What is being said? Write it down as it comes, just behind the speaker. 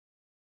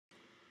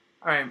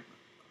All right,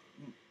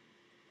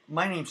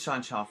 my name's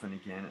Sean Chalfin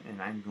again,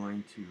 and I'm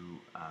going to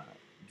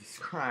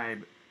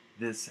describe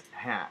this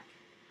hack.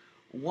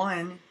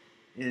 One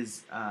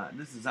is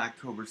this is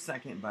October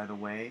 2nd, by the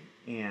way,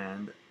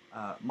 and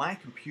my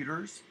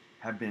computers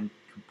have been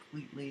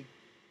completely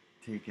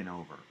taken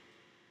over.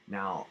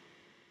 Now,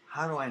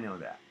 how do I know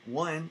that?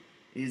 One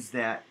is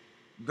that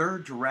they're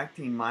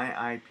directing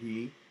my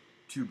IP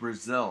to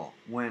Brazil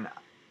when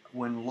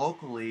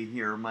locally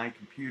here my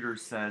computer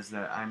says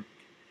that I'm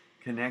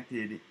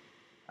connected.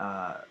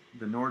 The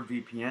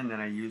NordVPN that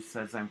I use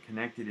says I'm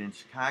connected in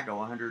Chicago,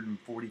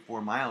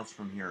 144 miles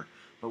from here.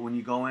 But when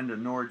you go into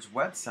Nord's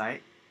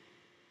website,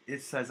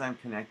 it says I'm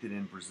connected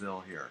in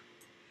Brazil here.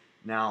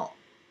 Now,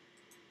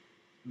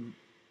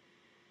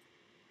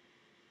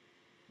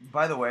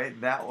 by the way,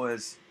 that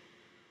was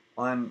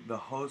on the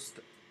Host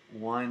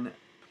One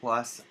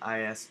Plus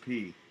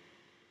ISP,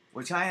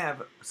 which I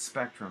have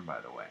Spectrum, by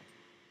the way.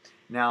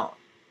 Now,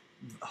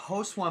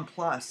 Host One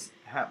Plus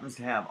happens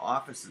to have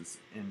offices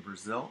in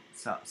Brazil,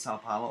 Sao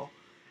Paulo,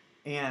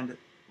 and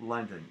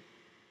London.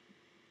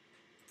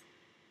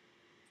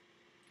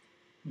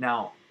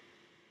 Now,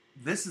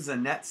 this is a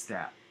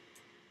Netstat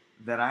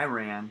that I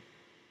ran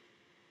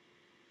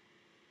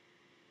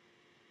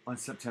on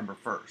September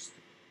 1st.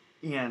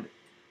 And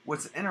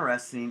what's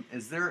interesting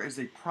is there is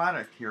a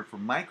product here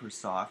from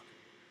Microsoft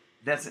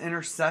that's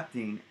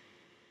intercepting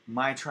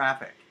my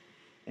traffic.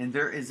 And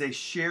there is a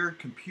shared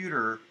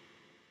computer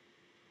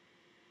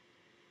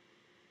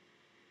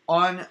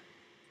on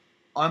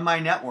my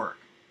network.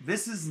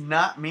 This is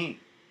not me.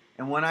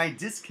 And when I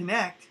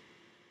disconnect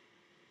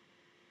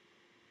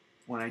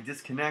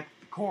the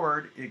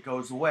cord, it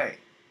goes away.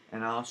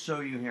 And I'll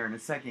show you here in a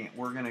second.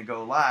 We're going to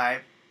go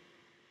live.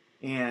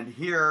 And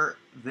here,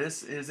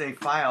 this is a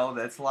file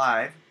that's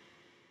live.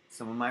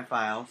 Some of my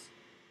files.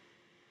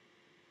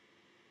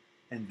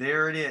 And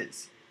there it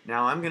is.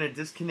 Now I'm going to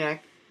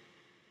disconnect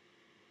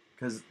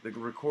because the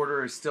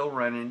recorder is still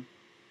running.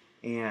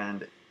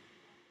 And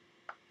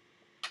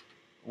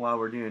while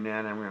we're doing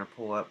that, I'm going to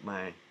pull up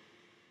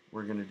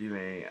we're going to do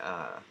a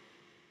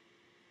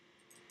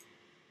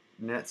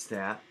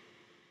Netstat,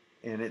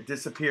 and it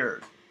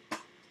disappeared.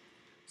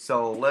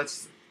 So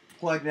let's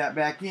plug that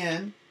back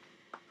in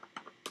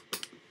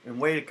and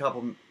wait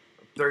a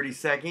 30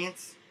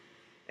 seconds,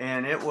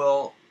 and it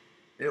will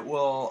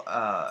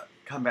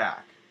come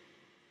back.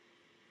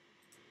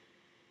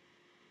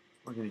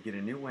 We're going to get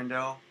a new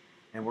window,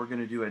 and we're going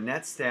to do a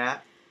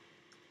Netstat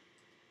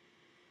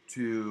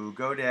to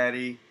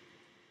GoDaddy.com,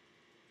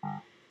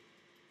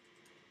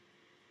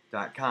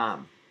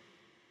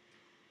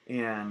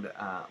 and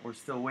we're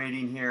still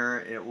waiting here.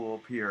 It will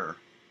appear.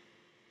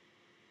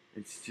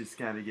 It's just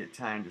got to get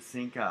time to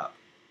sync up.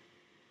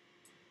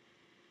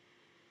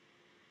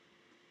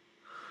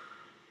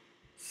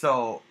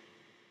 So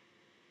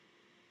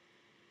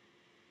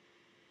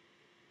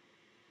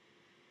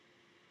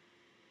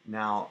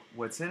now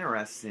what's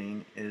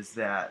interesting is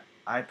that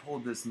I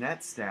pulled this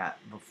Netstat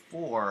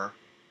before.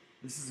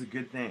 This is a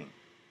good thing.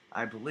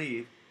 I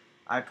believe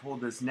I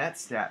pulled this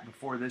Netstat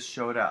before this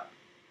showed up.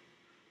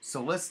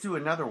 So let's do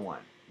another one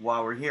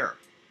while we're here.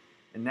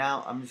 And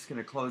now I'm just going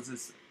to close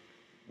this.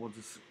 We'll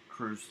just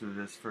cruise through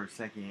this for a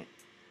second.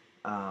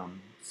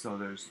 So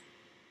there's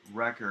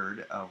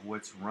record of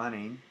what's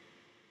running.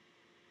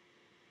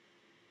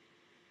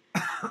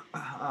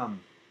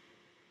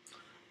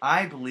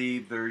 I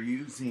believe they're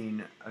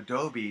using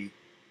Adobe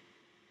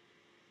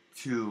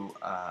to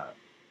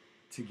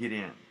get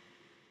in.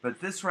 But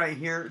this right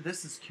here,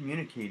 this is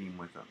communicating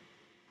with them.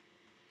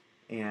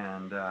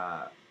 And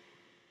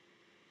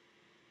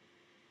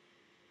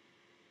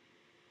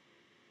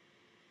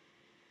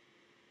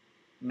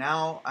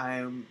now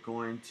I'm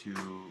going to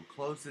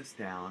close this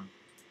down.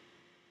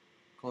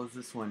 Close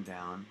this one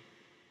down.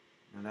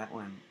 Now that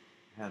one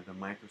had the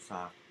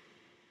Microsoft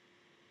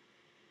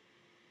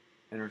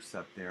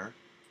Intercept there.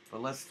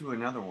 But let's do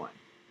another one.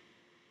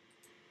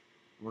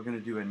 We're going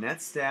to do a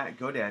Netstat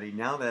GoDaddy.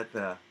 Now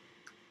that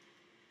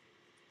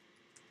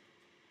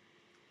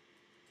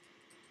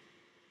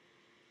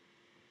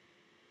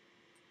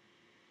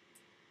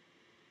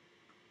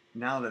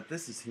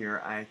this is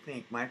here, I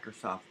think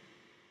Microsoft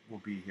will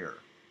be here.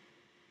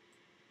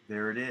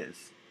 There it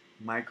is,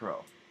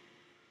 Micro.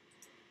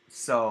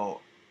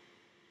 So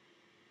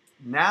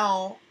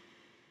now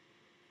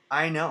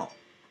I know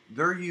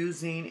they're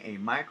using a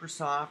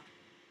Microsoft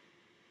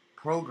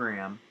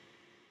program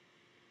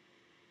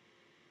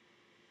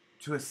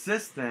to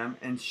assist them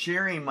in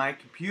sharing my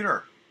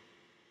computer.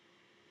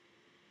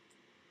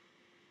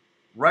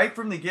 Right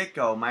from the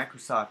get-go,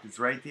 Microsoft is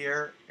right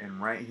there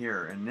and right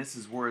here. And this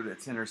is where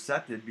it's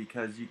intercepted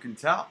because you can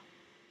tell.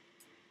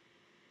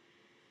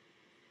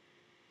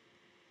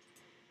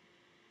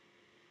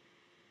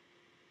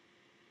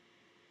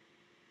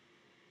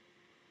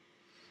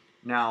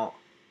 Now,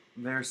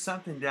 there's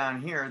something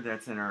down here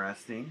that's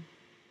interesting.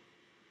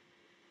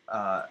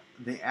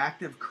 The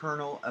active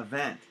kernel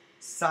event,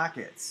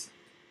 sockets.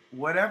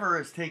 Whatever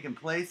is taking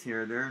place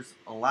here, there's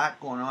a lot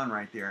going on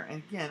right there.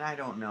 And again, I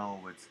don't know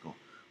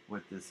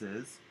what this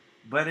is.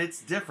 but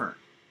it's different.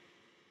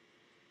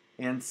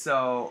 And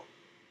so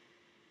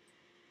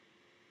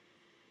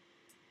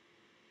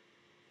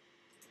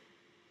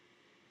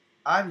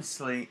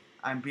obviously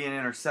I'm being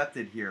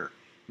intercepted here.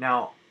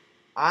 Now,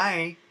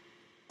 I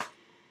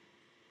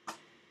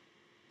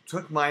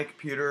took my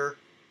computer,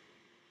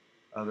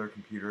 other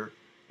computer,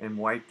 and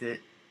wiped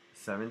it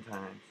 7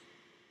 times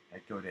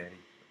at GoDaddy,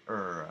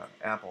 or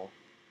Apple.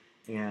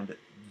 And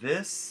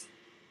this,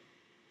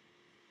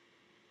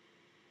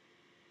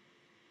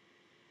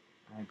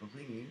 I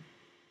believe,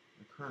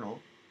 the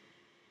kernel,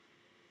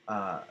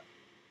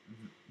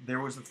 there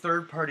was a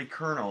third-party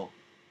kernel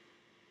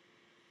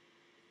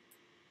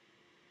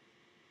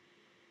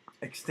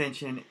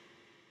extension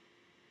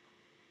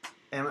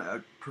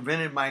and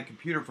prevented my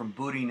computer from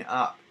booting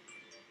up.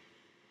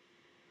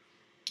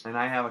 And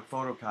I have a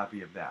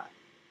photocopy of that.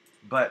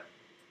 But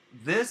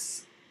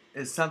this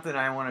is something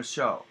I want to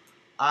show.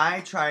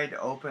 I tried to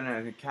open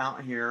an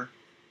account here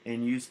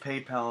and use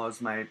PayPal as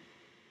my,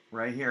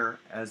 right here,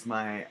 as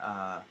my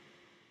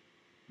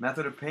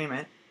method of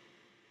payment.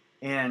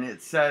 And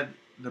it said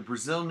the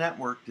Brazil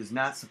network does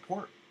not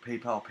support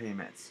PayPal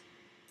payments.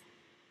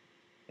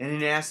 And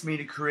it asked me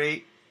to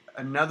create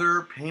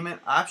another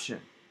payment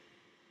option.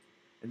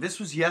 And this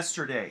was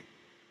yesterday,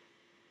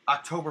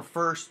 October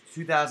 1st,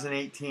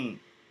 2018.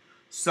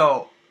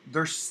 So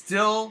they're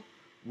still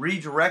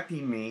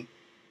redirecting me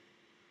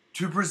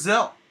to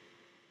Brazil,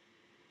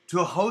 to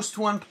a Host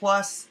One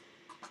Plus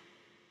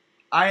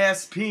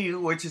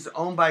ISP, which is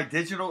owned by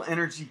Digital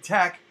Energy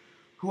Tech,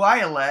 who I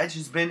allege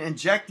has been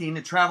injecting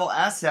the travel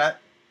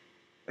asset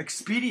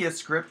Expedia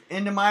script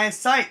into my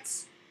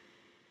sites.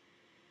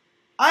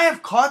 I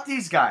have caught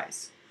these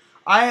guys.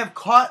 I have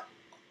caught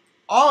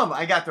all of them.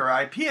 I got their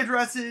IP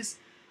addresses.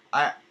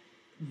 I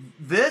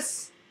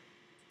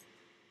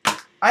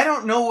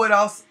don't know what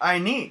else I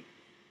need.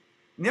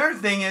 And the other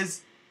thing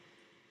is,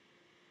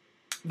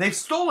 they've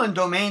stolen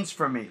domains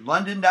from me.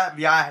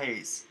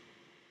 London.viajes,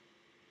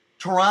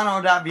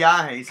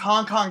 Toronto.viajes,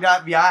 Hong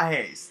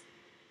Kong.viajes.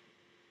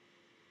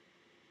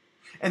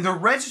 And they're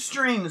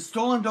registering the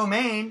stolen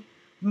domain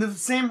from the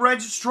same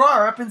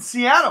registrar up in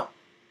Seattle.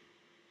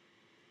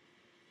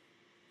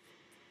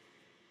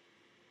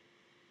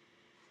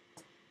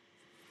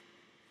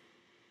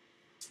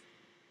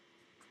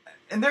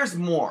 And there's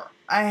more.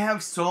 I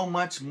have so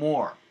much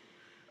more.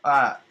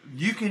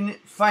 You can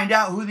find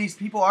out who these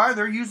people are.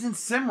 They're using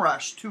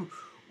SEMrush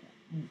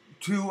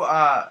to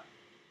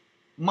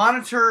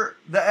monitor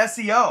the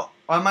SEO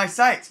on my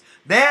sites.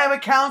 They have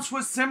accounts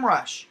with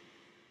SEMrush.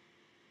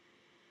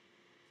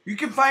 You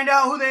can find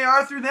out who they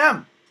are through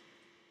them.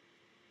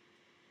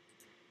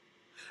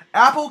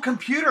 Apple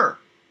Computer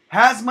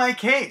has my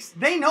case.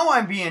 They know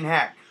I'm being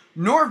hacked.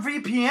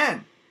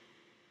 NordVPN.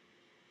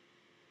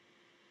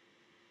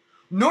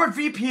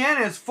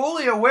 NordVPN is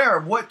fully aware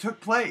of what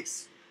took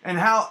place and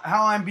how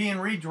I'm being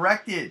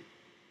redirected.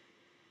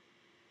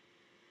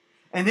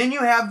 And then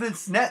you have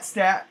this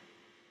Netstat,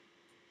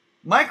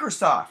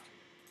 Microsoft.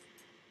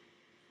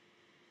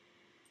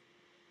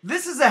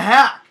 This is a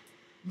hack.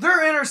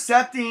 They're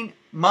intercepting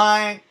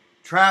my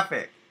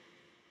traffic.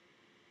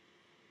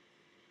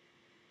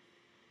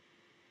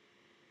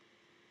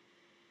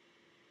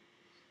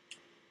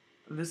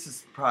 This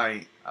is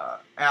probably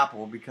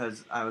Apple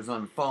because I was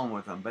on the phone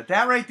with them. But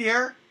that right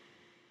there,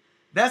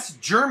 that's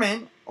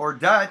German or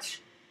Dutch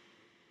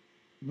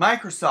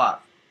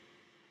Microsoft.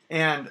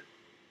 And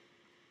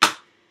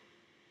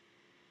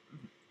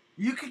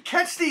you could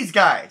catch these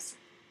guys.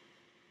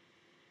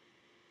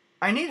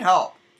 I need help.